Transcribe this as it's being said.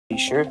You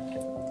sure?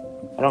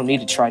 I don't need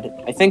to try it.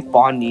 I think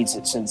Bon needs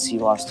it since he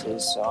lost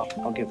his, so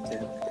I'll give it to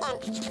him.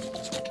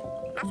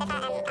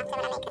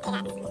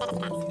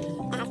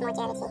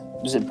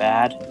 Is it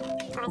bad?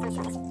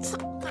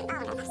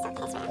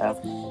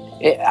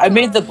 I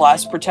made the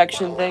blast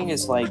protection thing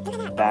as like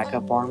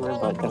backup armor,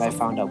 but then I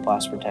found out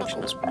blast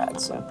protection is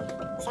bad, so.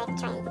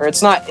 Or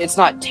it's not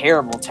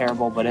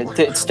terrible, but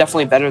it's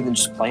definitely better than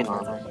just plain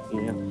armor,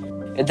 you know?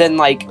 And then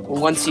like,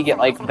 once you get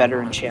like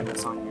better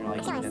enchantments on your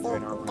like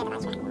netherite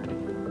armor,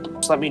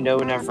 just let me know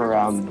whenever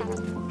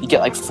you get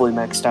like fully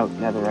maxed out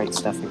netherite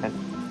stuff again.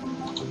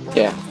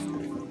 Yeah.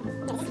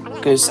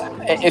 Because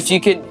if you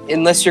can,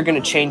 unless you're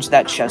going to change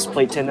that chest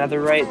plate to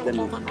netherite,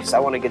 then because I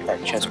want to get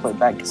that chest plate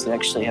back because it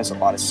actually has a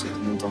lot of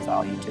sentimental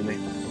value to me.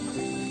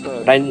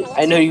 But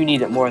I know you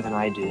need it more than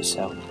I do,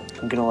 so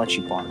I'm going to let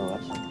you borrow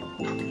it.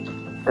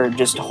 Or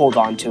just hold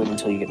on to it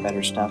until you get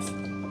better stuff.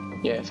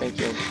 Yeah, thank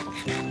you.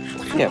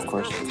 Yeah, of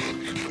course.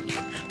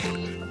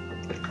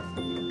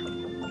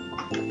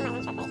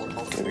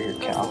 Over here,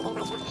 Cal.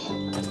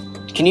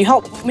 Can you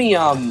help me,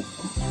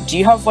 do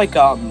you have like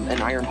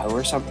an iron hoe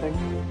or something?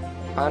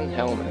 And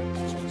helmet.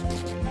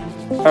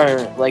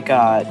 Or like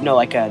no,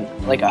 like a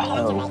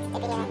hoe.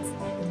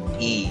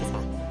 E.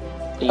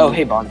 Oh,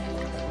 hey, Bon.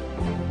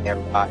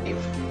 Never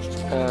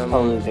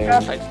Hello there.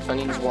 I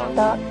need one.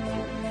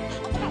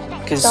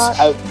 Because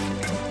Oh.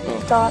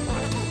 Dot.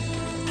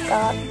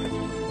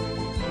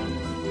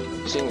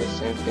 Saying the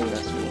same thing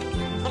as me.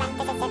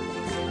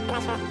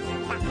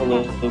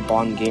 hello,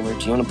 Bon Gamer.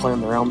 Do you want to play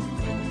on the realm?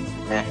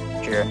 Yeah,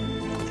 sure.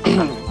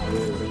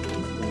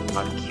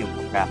 On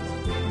CubeCraft.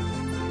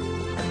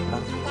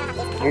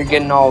 You're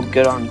getting all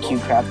good on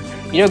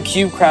CubeCraft. You know,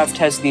 CubeCraft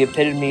has the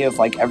epitome of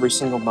like every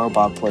single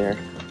mobile player,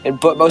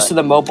 but most of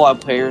the mobile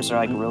players are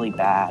like really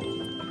bad.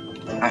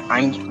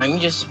 I'm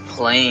just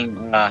playing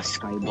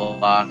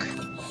Skyblock.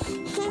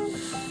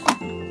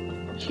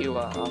 Q,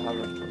 I'll have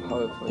a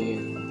hoe for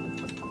you.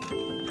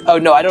 Oh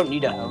no, I don't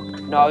need a hoe.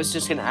 No, I was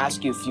just gonna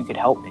ask you if you could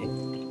help me.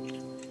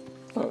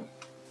 Oh.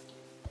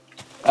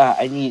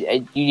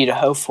 You need a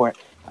hoe for it.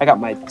 I got a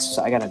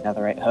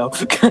netherite hoe.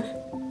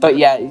 But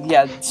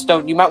yeah,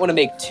 Stone, you might want to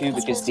make two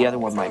because the other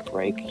one might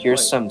break.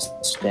 Here's some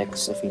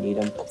sticks if you need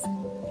them.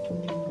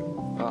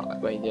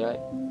 Wait, did I?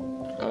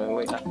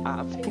 Wait,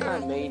 I think I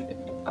made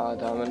a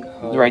diamond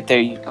hoe. Right there,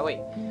 you Oh, wait.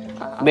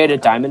 made a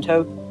diamond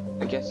hoe?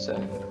 I guess so.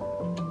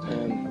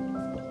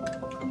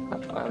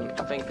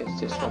 I think it's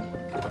this one.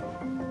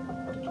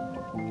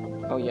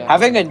 Oh, yeah.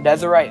 Having a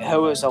netherite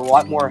hoe is a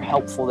lot more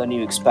helpful than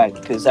you expect,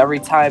 because every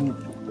time,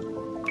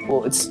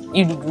 well, it's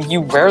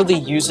you rarely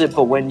use it,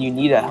 but when you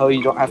need a hoe,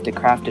 you don't have to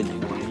craft it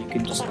anymore. You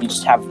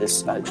just have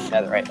this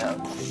netherite hoe.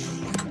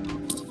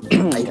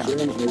 I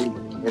didn't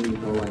every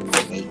hoe I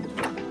made.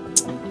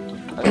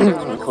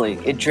 Luckily,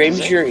 it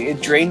drains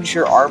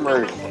your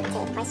armor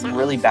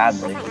really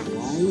badly.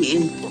 Why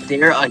is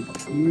there a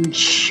huge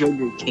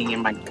sugar king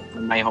in my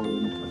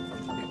home?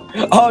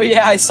 Oh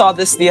yeah, I saw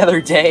this the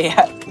other day.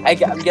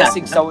 I'm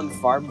guessing someone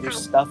farmed your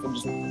stuff and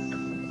just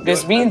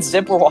because me and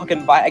Zip were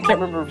walking by. I can't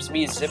remember if it was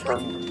me and Zip or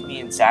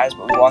me and Zaz,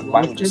 but we walked by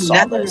and we just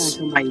saw this.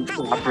 My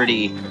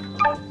property.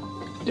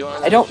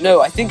 I don't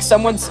know. I think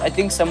someone's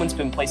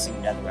been placing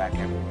netherrack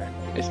everywhere.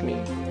 It's me.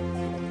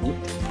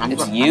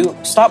 It's you.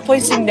 Stop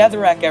placing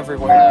netherrack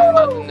everywhere.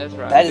 Not the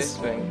netherrack, That this is-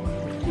 thing.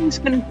 Who's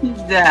gonna keep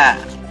that?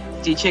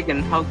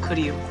 Jchicken, how could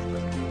you? I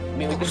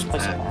mean, we could just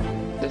place it back.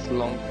 This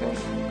long thing.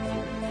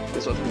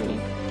 This was me.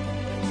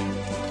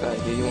 Do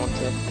you want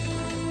it?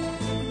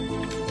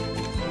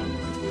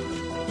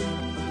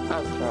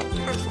 Oh crap.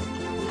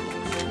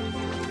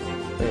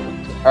 Wait.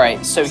 All right,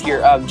 so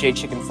here,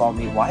 Jchicken, follow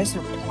me. Why is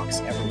there blocks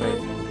everywhere?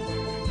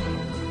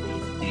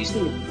 Did you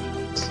see?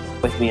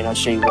 With me, and I'll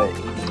show you what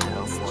you need to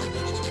know for.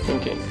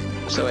 Okay.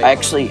 So wait. I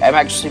actually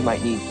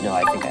might need. No,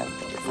 I think I have.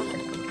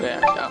 Wait, I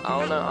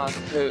wanna ask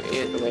who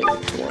is. Wait,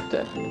 what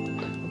the?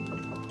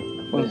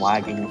 I'm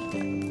lagging.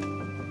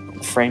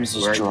 The frames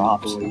just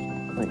dropped.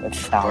 Like a Where are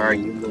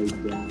thousand. you boys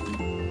down?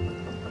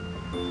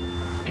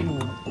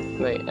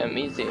 Wait,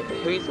 Ezy,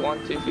 who is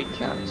 123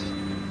 Cats?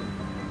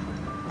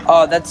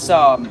 Oh, that's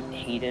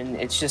Hayden.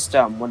 It's just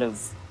one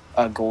of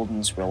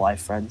Golden's real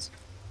life friends,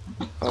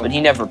 but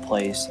he never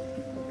plays,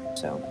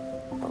 so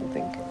I don't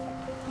think.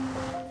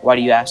 Why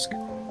do you ask?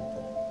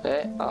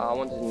 Hey, I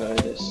want to know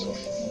this.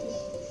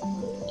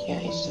 Yeah,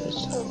 he's so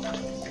soft.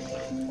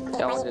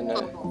 Yeah, I want to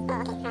know.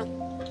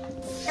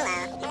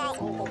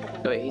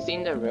 Wait, he's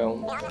in the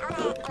realm.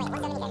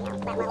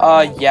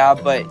 Yeah,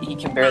 but he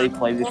can barely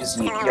play because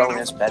he only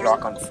has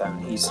Bedrock on phone.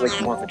 He's like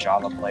more of a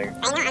Java player.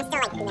 I know, I'm still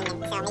like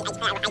human, so I just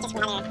rather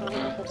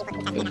people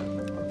can talk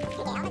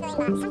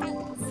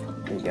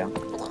There you go.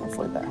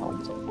 Hopefully that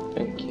helps.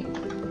 Thank you.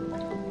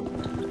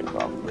 No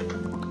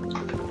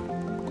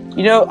problem.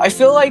 You know, I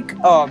feel like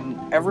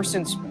ever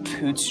since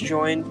Poots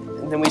joined,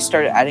 and then we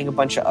started adding a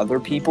bunch of other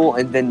people,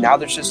 and then now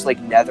there's just like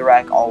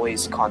Netherrack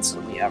always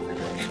constantly everywhere.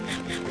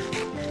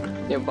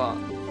 Yeah, but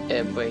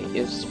wait,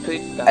 is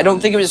Poots back? I don't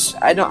think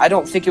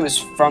it was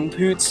from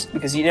Poots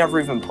because he never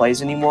even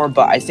plays anymore.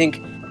 But I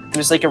think It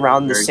was like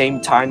around the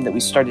same time that we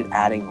started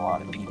adding a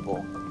lot of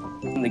people.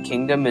 The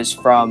kingdom is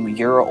from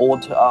your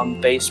old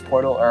base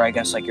portal, or I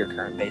guess like your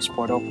current base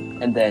portal,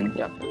 and then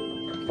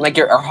like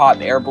your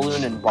hot air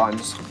balloon and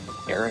Bon's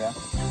area.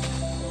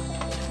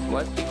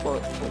 What people?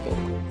 Okay.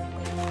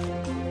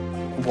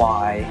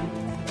 Why?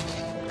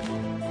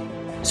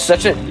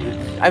 Such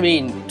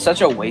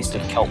a waste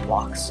of kelp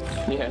blocks.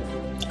 Yeah.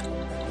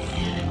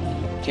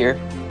 Here.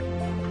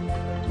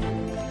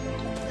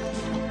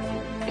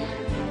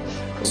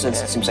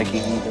 Since it seems like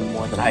you need them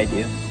more than I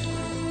do.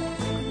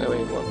 Oh,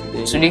 wait,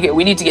 what? So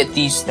we need to get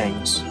these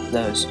things.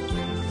 Those.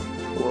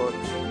 What?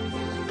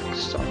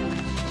 Stop.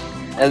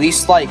 At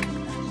least like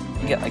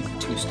get like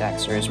 2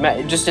 stacks or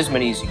just as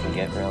many as you can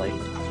get, really.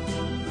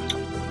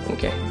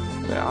 Okay.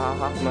 I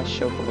have my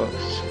shulker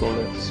box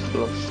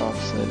full of stuff,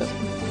 so it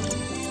doesn't.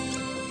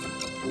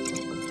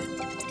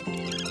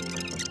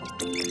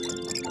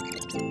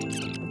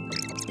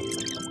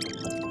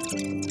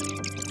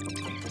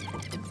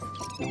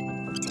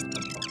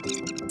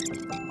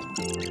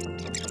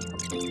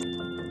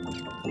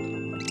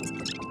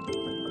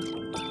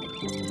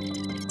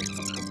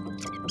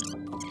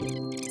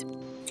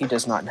 He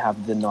does not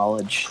have the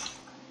knowledge.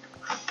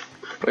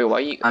 Wait, why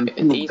you?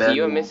 Ezy,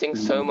 you're missing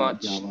so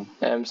much.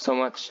 So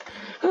much.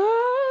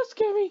 Ah,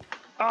 scare me.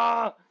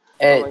 Ah.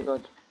 Oh my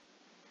god.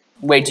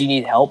 Wait, do you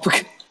need help?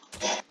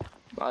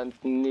 I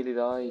nearly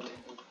died.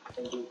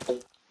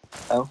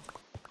 Oh.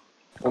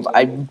 Well,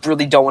 I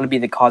really don't want to be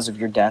the cause of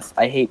your death.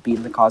 I hate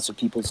being the cause of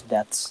people's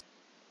deaths.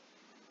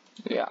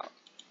 Yeah,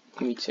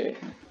 me too.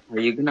 Are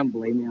you gonna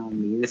blame it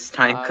on me this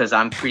time? Because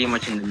I'm pretty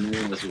much in the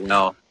middle as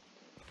well.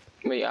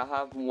 Wait, I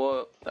have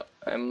warp.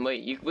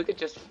 Wait, we could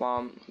just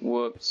farm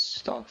warp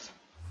stuff.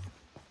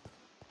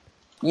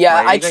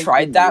 Yeah, I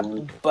tried that,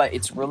 but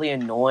it's really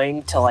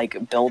annoying to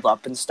like build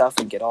up and stuff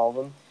and get all of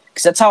them.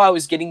 Because that's how I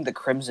was getting the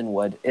crimson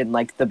wood in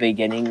like the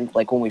beginning,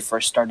 like when we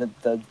first started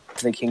the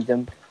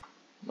kingdom.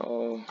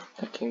 Oh,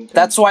 the kingdom.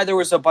 That's why there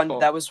was a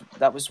bunch. That was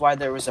why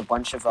there was a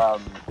bunch of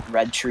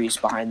red trees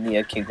behind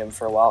the kingdom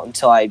for a while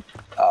until I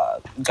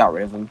got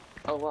rid of them.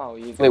 Oh wow!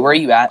 Wait, where are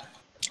you at?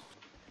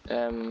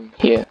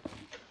 Here.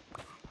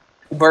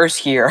 Where's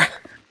here?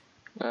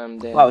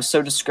 There. Wow,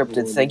 so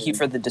descriptive. Thank you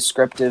for the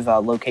descriptive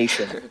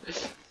location.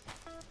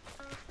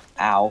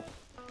 Ow!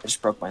 I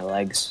just broke my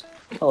legs.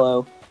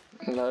 Hello.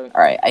 Hello.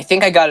 All right, I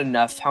think I got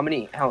enough. How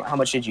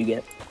much did you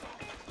get?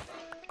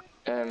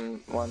 1,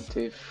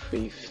 2,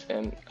 3,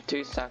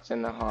 2 stacks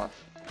and a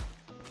half.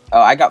 Oh,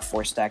 I got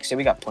 4 stacks. Yeah,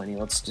 we got plenty.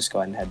 Let's just go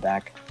ahead and head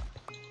back.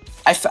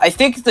 I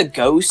think the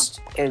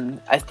ghost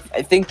and I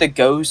think the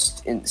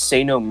ghost in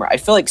Say No Mercy. I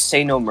feel like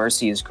Say No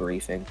Mercy is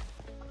griefing.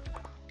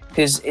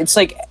 Because it's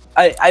like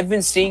I've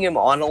been seeing him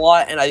on a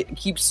lot, and I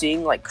keep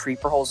seeing like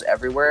creeper holes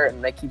everywhere,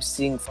 and I keep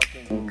seeing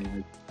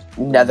fucking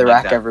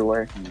netherrack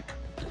everywhere.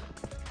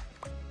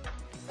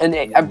 And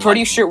I'm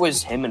pretty sure it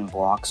was him and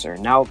Bloxer.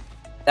 Now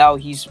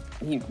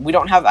we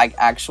don't have like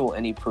actual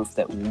any proof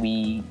that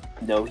we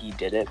know he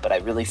did it, but I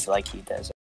really feel like he does.